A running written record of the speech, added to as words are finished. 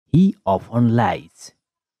often lies.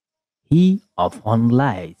 He often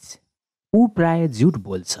lies. ऊ प्राय झुट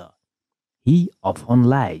बोल्छ. He often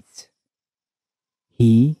lies.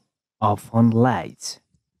 He often lies.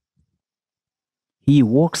 He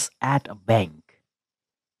works at a bank.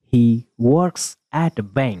 He works at a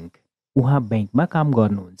bank. उहाँ बैंकमा काम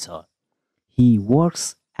गर्नुहुन्छ. He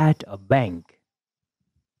works at a bank.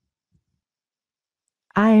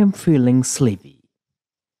 I am feeling sleepy.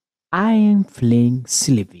 I am feeling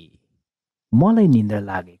sleepy. मलाई निन्द्रा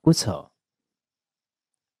लागेको छ.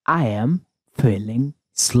 I am feeling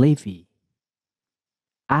sleepy.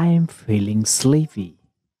 I am feeling sleepy.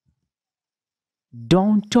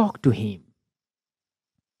 Don't talk to him.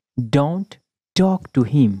 Don't talk to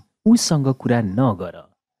him. उसँग कुरा नगर.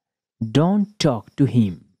 Don't talk to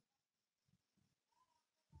him.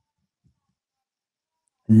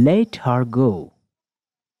 Let her go.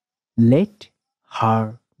 Let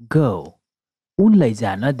her go. उनलाई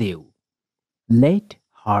जान देऊ. Let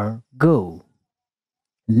her go.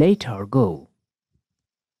 Let her go.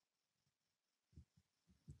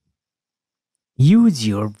 Use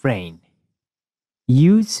your brain.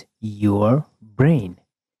 Use your brain.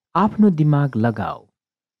 आफ्नो दिमाग लगाऊ.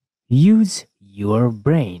 Use your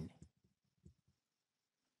brain.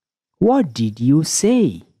 What did you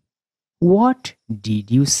say? What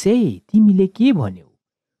did you say? तिमीले के भन्यौ?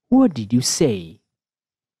 What did you say?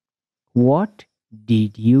 What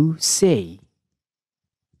did you say?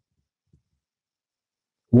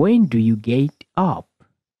 When do you get up?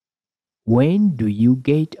 When do you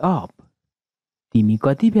get up? तिमी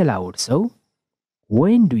कति बेला उठ्छौ?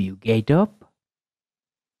 When do you get up?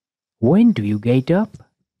 When do you get up?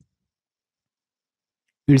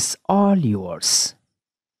 It's all yours.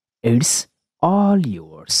 It's all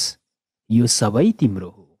yours. यो सबै तिम्रो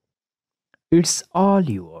हो. It's all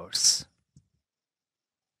yours.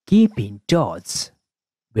 Keep in touch.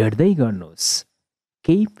 भेट्दै गर्नुस्.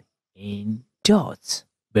 Keep in touch.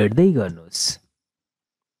 भेट्दै गर्नुस्.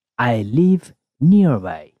 I live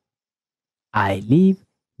nearby. I live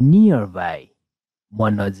nearby. म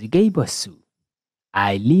नजिकै बस्छु.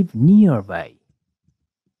 I live nearby.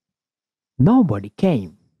 Nobody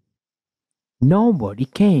came. Nobody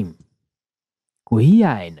came. कोही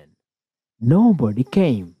आएनन्. Nobody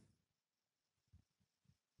came.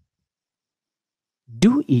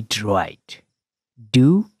 Do it right.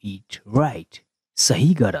 Do it right.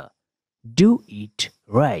 सही गर. Do it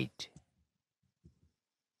right.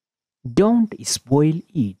 Don't spoil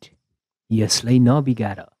it. यसलाई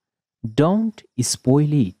नबिगार. Don't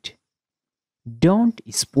spoil it. Don't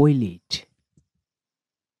spoil it.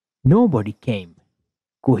 Nobody came.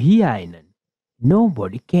 कोही आएनन्.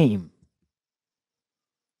 Nobody came.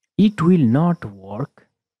 It will not work.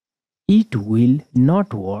 It will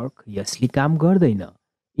not work. यसले काम गर्दैन.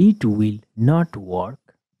 It will not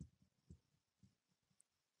work.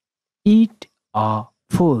 Eat a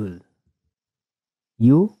fool.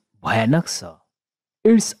 यो भयानक छ.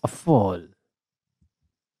 It's a fall.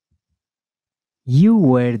 You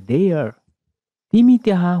were there. तिमी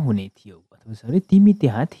त्यहाँ हुने थियौ. अथवा सरी तिमी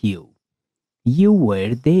त्यहाँ थियौ. You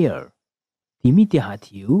were there. तिमी त्यहाँ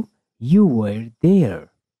थियौ. You were there.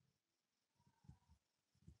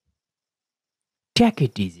 Take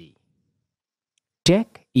it easy.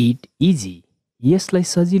 Take it easy. यसलाई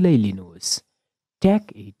सजिलै लिनुहोस्.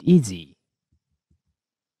 Take it easy.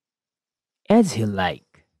 As he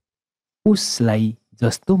like. उसलाई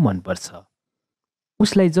जस्तो मन पर्छ.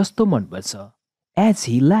 उसलाई जस्तो मन पर्छ. As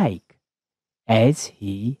he like. As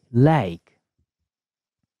he like.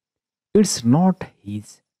 It's not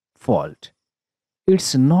his fault.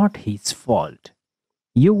 It's not his fault.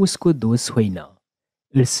 यो उसको दोष होइन.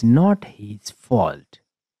 It's not his fault.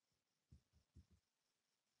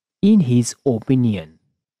 In his opinion.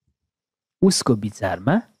 उसको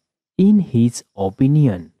विचारमा. In his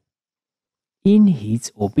opinion. In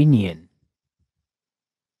his opinion.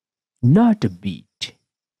 Not a bit.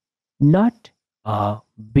 Not a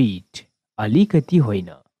bit. अलिकति होइन.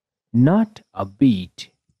 Not a bit.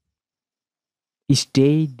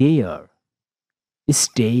 Stay there.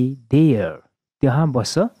 Stay there. त्यहाँ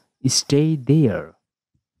बस. Stay there.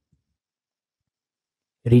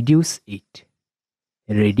 Reduce it.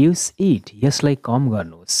 Reduce it. यसलाई कम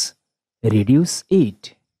गर्नुहोस्. Reduce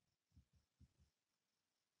it.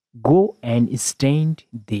 Go and stand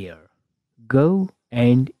there. Go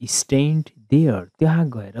and stand there. त्यहाँ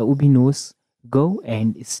गएर उभिनुहोस्. Go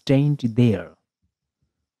and stand there.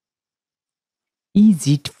 Is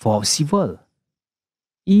it possible?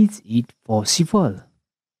 Is it possible?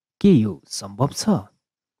 के यो सम्भव छ?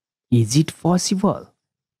 Is it possible?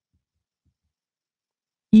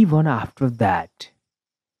 Even after that.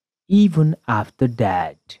 Even after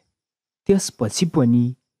that. त्यसपछि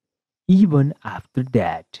पनि even after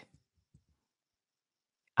that.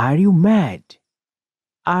 Are you mad?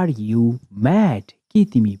 Are you mad? के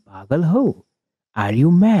तिमी पागल हौ? Are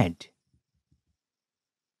you mad?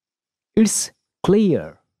 It's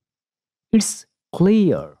clear. It's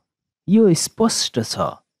clear. यो स्पष्ट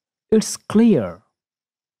छ. It's clear.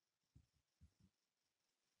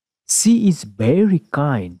 She is very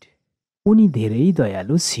kind. उनी धेरै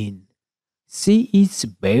दयालु छिन्. She is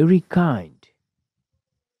very kind.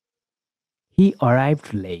 He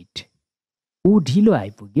arrived late. ऊ ढिलो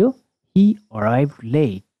आइपुग्यो. He arrived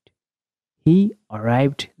late. He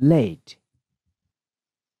arrived late.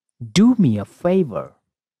 Do me a favor.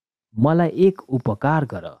 मलाई एक उपकार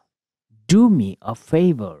गर. Do me a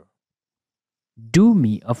favor. Do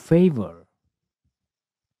me a favor.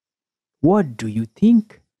 What do you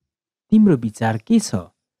think? तिम्रो विचार के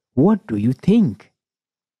छ? What do you think?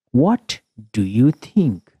 What do you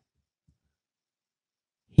think?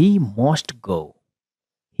 He must go.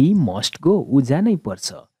 He must go. ऊ जानै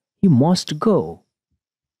पर्छ. He must go.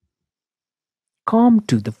 Come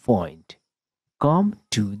to the point. Come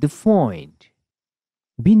to the point.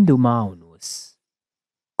 बिन्दुमा आउनुहोस्.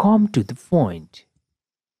 Come to the point.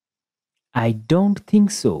 I don't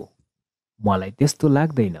think so. मलाई त्यस्तो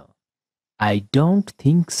लाग्दैन. I don't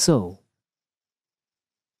think so.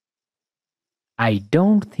 I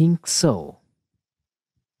don't think so.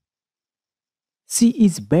 She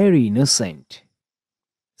is very innocent.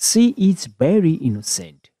 She is very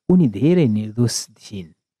innocent. उनी धेरै निर्दोष छिन्.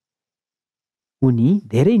 उनी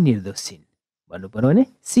धेरै निर्दोष छिन्. भन्नु पर्यो भने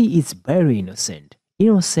she is very innocent.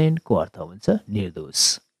 Innocent को अर्थ हुन्छ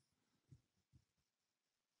निर्दोष.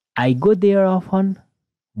 I go there often.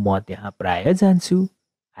 म त्यहाँ प्राय जान्छु.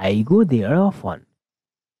 I go there often.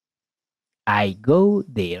 I go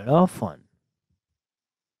there often.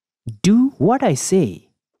 Do what I say.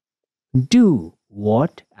 Do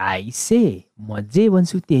what I say. म जे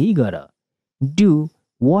भन्छु त्यही गर. Do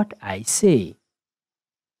what I say.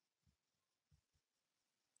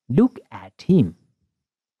 Look at him.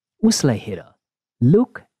 उसलाई हेर.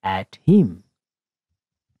 Look at him.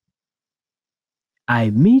 I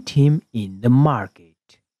meet him in the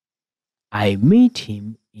market. I meet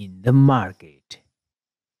him in the market.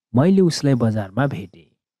 मैले उसलाई बजारमा भेटे.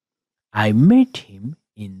 I met him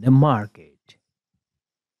in the market.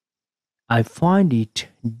 I find it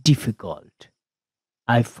difficult.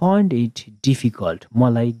 I find it difficult.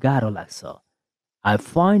 मलाई गाह्रो लाग्छ. I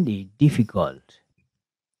find it difficult.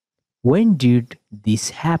 When did this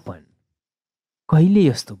happen? कहिले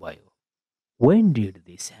यस्तो भयो? When did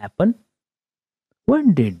this happen?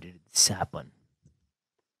 When did this happen?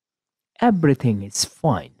 Everything is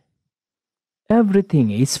fine.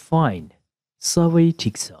 Everything is fine. सबै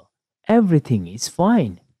ठिक छ. Everything is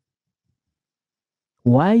fine.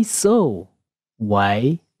 Why so?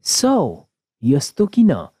 Why so? यस्तो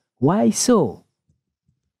किन? Why so?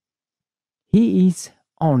 He is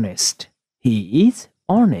honest. He is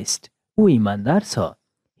honest. ऊ इमानदार छ.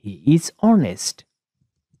 He is honest.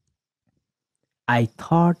 I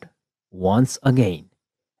thought once again.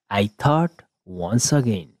 I thought once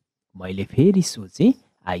again. मैले फेरि सोचे.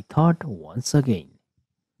 I thought once again.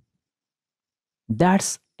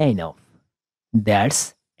 That's enough.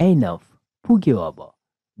 That's enough. पुग्यो अब.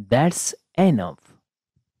 That's enough.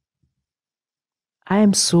 I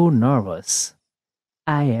am so nervous.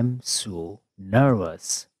 I am so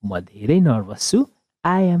nervous. म धेरै नर्भस छु.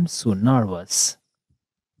 I am so nervous.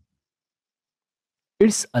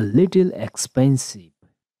 It's a little expensive.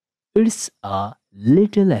 It's a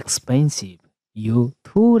little expensive. यो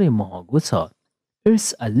थोरै महँगो छ.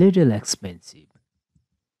 It's a little expensive.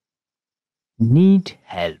 Need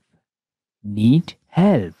help. Need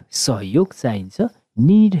help. सहयोग चाहिन्छ.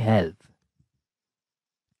 Need help.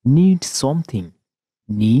 Need something.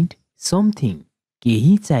 Need something.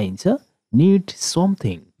 केही चाहिन्छ. Need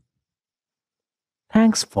something.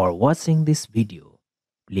 Thanks for watching this video.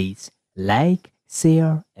 Please like,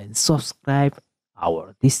 share and subscribe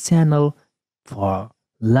this channel for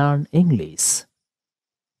learn English.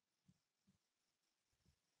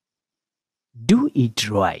 Do it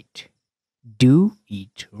right. Do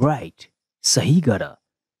it right. सही गर.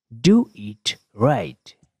 Do it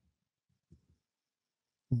right.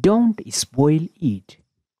 Don't spoil it.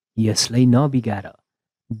 यसलाई नबिगार.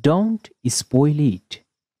 Don't spoil it.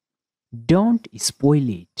 Don't spoil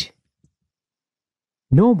it.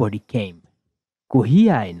 Nobody came. कोही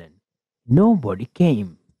आएनन्. Nobody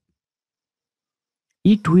came.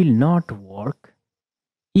 It will not work.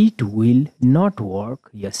 It will not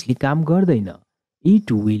work. यसले काम गर्दैन.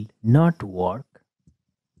 It will not work.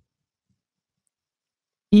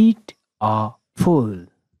 Eat a fool.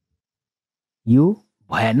 यो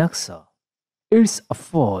भयानक छ. It's a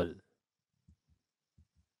fall.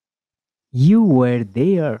 You were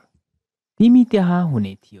there. तिमी त्यहाँ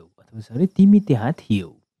हुने थियौ अथवा सरी तिमी त्यहाँ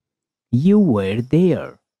थियौ. You were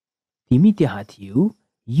there. तिमी त्यहाँ थियौ.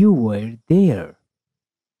 You were there.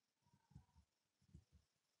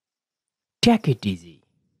 Take it easy.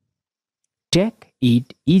 Take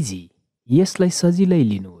it easy. यसलाई सजिलै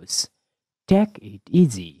लिनुहोस्. Take it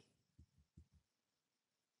easy.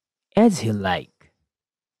 As he like.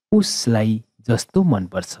 उसलाई जस्तो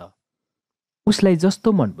मनपर्छ. उसलाई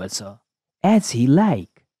जस्तो मनपर्छ. As he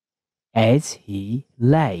like. As he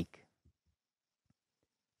like.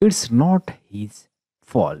 It's not his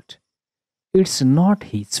fault. It's not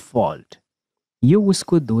his fault. यो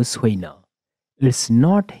उसको दोष होइन. It's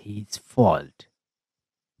not his fault.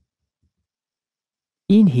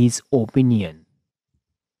 In his opinion.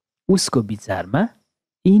 उसको विचारमा.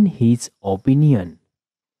 In his opinion.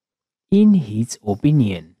 In his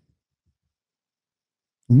opinion.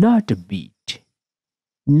 Not a bit.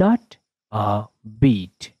 Not a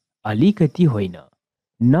bit. अलिकति होइन.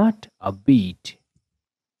 Not a bit.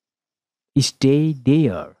 Stay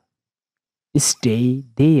there. Stay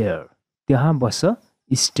there. त्यहाँ बस.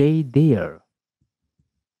 Stay there.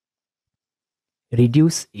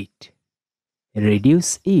 Reduce it.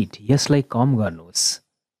 Reduce it. यसलाई कम गर्नुहोस्.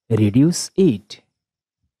 Reduce it.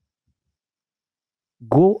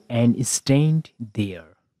 Go and stand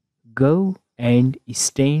there. Go and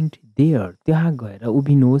stand there. त्यहाँ गएर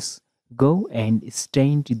उभिनुहोस्. Go and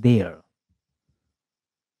stand there.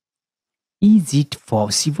 Is it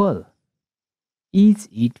possible? Is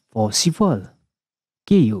it possible?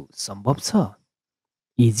 के यो सम्भव छ?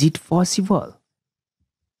 Is it possible?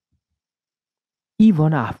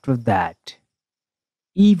 Even after that.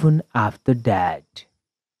 Even after that.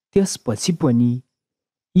 त्यसपछि पनि.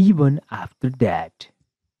 Even after that.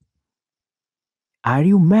 Are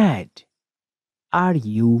you mad? Are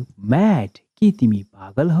you mad? के तिमी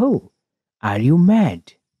पागल हौ? Are you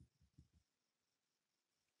mad?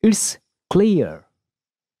 It's clear.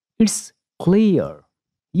 It's clear.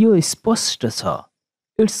 यो स्पष्ट छ.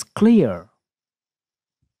 It's clear.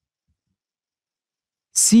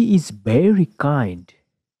 She is very kind.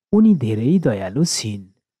 उनी धेरै दयालु छिन्.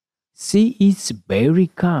 She is very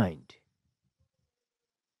kind.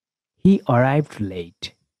 He arrived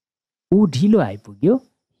late. ऊ ढिलो आइपुग्यो.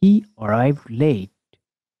 He arrived late.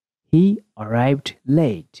 He arrived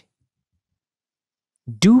late.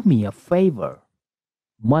 Do me a favor.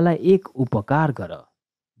 मलाई एक उपकार गर.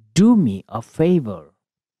 Do me a favor.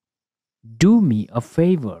 Do me a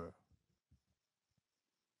favor.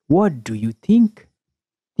 What do you think?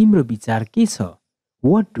 तिम्रो विचार के छ?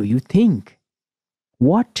 What do you think?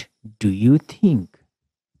 What do you think?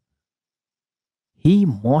 He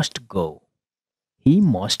must go. He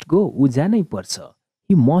must go. ऊ जानै पर्छ.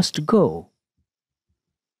 He must go.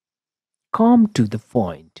 Come to the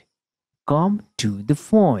point. Come to the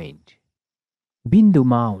point.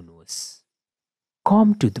 बिन्दुमा आउनुहोस्.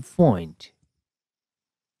 Come to the point.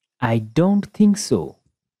 I don't think so.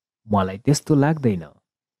 मलाई त्यस्तो लाग्दैन.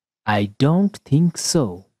 I don't think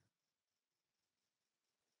so.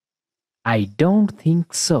 I don't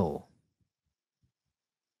think so.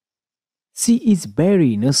 She is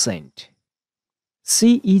very innocent.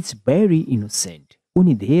 She is very innocent.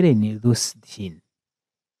 उनी धेरै निर्दोष छिन्.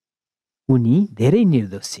 उनी धेरै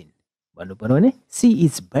निर्दोष छिन्. भन्नु पर्यो भने she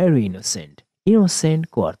is very innocent. Innocent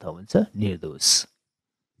को अर्थ हुन्छ निर्दोष.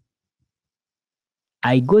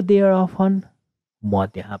 I go there often. म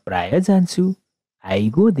त्यहाँ प्राय जान्छु. I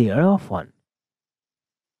go there often.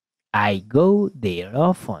 I go there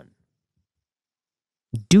often.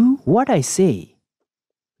 Do what I say.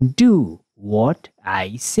 Do what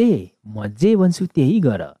I say. म जे भन्छु त्यही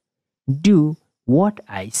गर. Do what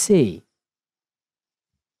I say.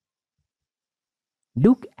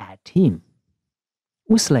 Look at him.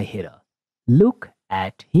 उसलाई हेर. Look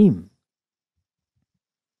at him.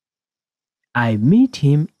 I meet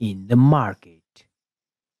him in the market.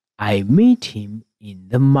 I meet him in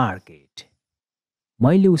the market.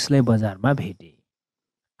 मैले उसलाई बजारमा भेटे.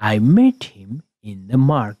 I met him in the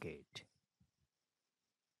market.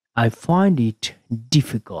 I find it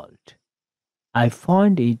difficult. I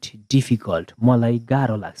find it difficult. मलाई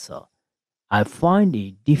गाह्रो लाग्छ. I find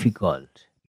it difficult.